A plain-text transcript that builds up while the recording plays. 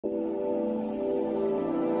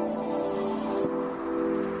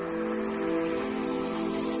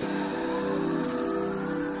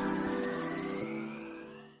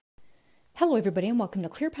Hello everybody and welcome to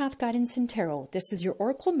Clear Path Guidance and Tarot. This is your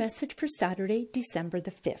Oracle message for Saturday, December the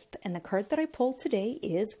 5th. And the card that I pulled today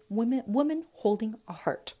is Woman Holding a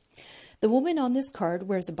Heart. The woman on this card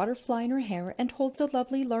wears a butterfly in her hair and holds a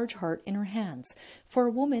lovely large heart in her hands. For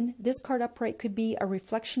a woman, this card upright could be a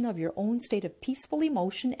reflection of your own state of peaceful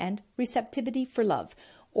emotion and receptivity for love.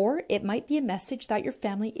 Or it might be a message that your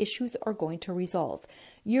family issues are going to resolve.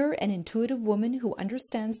 You're an intuitive woman who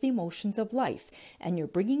understands the emotions of life, and you're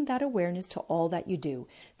bringing that awareness to all that you do.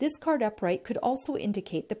 This card upright could also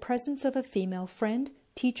indicate the presence of a female friend,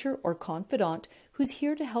 teacher, or confidant who's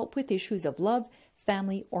here to help with issues of love,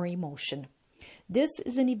 family, or emotion. This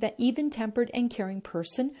is an even-tempered and caring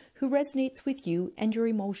person who resonates with you and your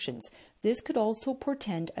emotions. This could also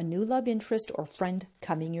portend a new love interest or friend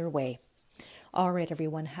coming your way. All right,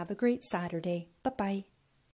 everyone, have a great Saturday. Bye-bye.